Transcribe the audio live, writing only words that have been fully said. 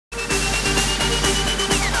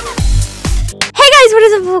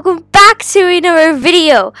and welcome back to another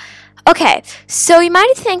video. Okay, so you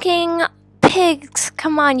might be thinking, Pigs,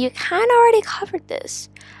 come on, you kind of already covered this.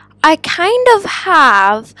 I kind of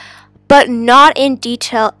have, but not in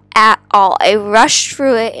detail at all. I rushed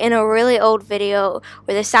through it in a really old video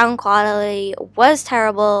where the sound quality was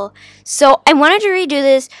terrible. So I wanted to redo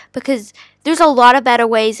this because there's a lot of better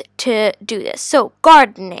ways to do this. So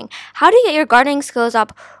gardening. How do you get your gardening skills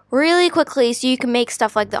up really quickly so you can make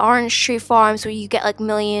stuff like the orange tree farms where you get like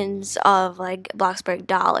millions of like Bloxburg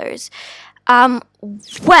dollars?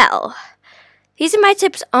 Well, these are my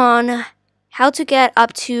tips on how to get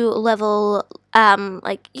up to level,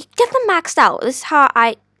 like, you get them maxed out. This is how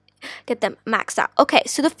I get them maxed out. Okay,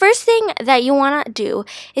 so the first thing that you want to do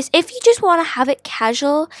is, if you just want to have it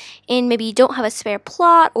casual and maybe you don't have a spare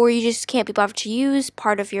plot or you just can't be bothered to use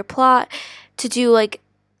part of your plot to do like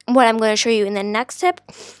what I'm going to show you in the next tip,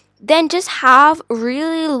 then just have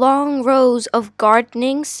really long rows of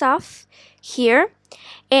gardening stuff here,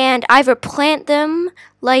 and either plant them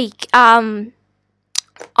like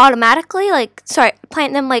automatically,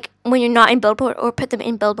 plant them like when you're not in build mode, or put them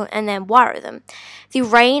in build mode and then water them. The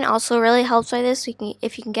rain also really helps by this, so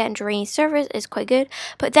if you can get into rainy servers, is quite good.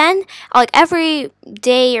 But then like every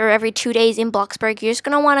day or every 2 days in Bloxburg, you're just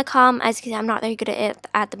gonna want to come, as I'm not very good at it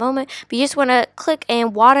at the moment, but you just want to click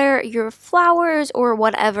and water your flowers or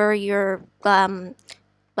whatever you're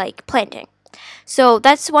like planting. So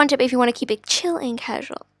that's one tip if you want to keep it chill and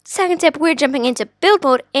casual. Second tip, we're jumping into build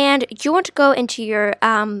mode, and you want to go into your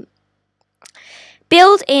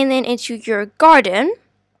build and then into your garden,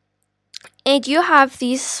 and you have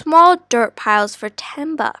these small dirt piles for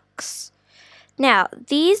 10 bucks. Now,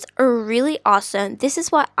 these are really awesome. This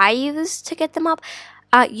is what I use to get them up.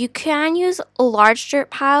 You can use large dirt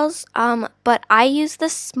piles, but I use the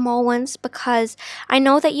small ones because I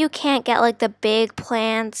know that you can't get like the big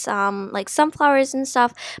plants, like sunflowers and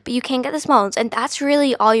stuff, but you can get the small ones, and that's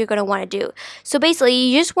really all you're going to want to do. So basically,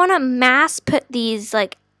 you just want to mass put these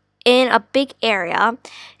like in a big area,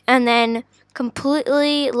 and then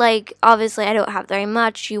completely, like, obviously I don't have very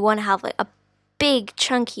much. You want to have like a big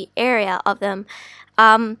chunky area of them,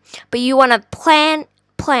 but you want to plant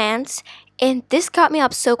plants. And this got me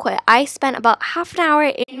up so quick. I spent about half an hour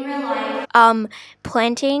in real life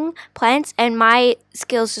planting plants, and my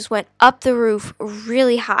skills just went up the roof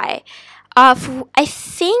really high. I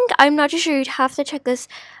think, I'm not too sure, you'd have to check this,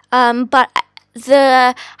 but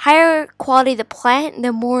the higher quality the plant,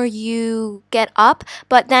 the more you get up.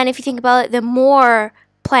 But then if you think about it, the more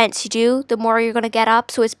plants you do, the more you're going to get up.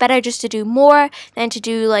 So it's better just to do more than to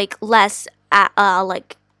do like less at a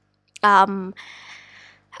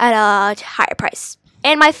higher price.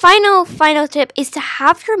 And my final tip is to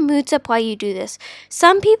have your moods up while you do this.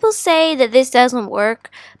 Some people say that this doesn't work,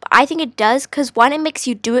 but I think it does, because one, it makes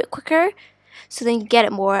you do it quicker, so then you get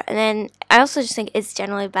it more. And then I also just think it's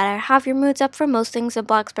generally better. Have your moods up for most things in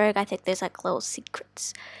Bloxburg. I think there's like little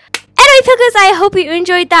secrets. Anyway, Piglets, I hope you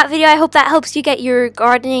enjoyed that video. I hope that helps you get your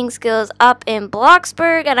gardening skills up in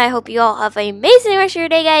Bloxburg, and I hope you all have an amazing rest of your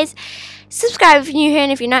day, guys. Subscribe if you're new here,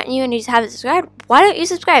 and if you're not new and you just haven't subscribed, why don't you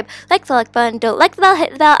subscribe? Like the like button, don't like the bell,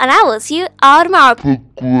 hit the bell, and I will see you all tomorrow.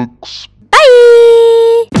 Piglets.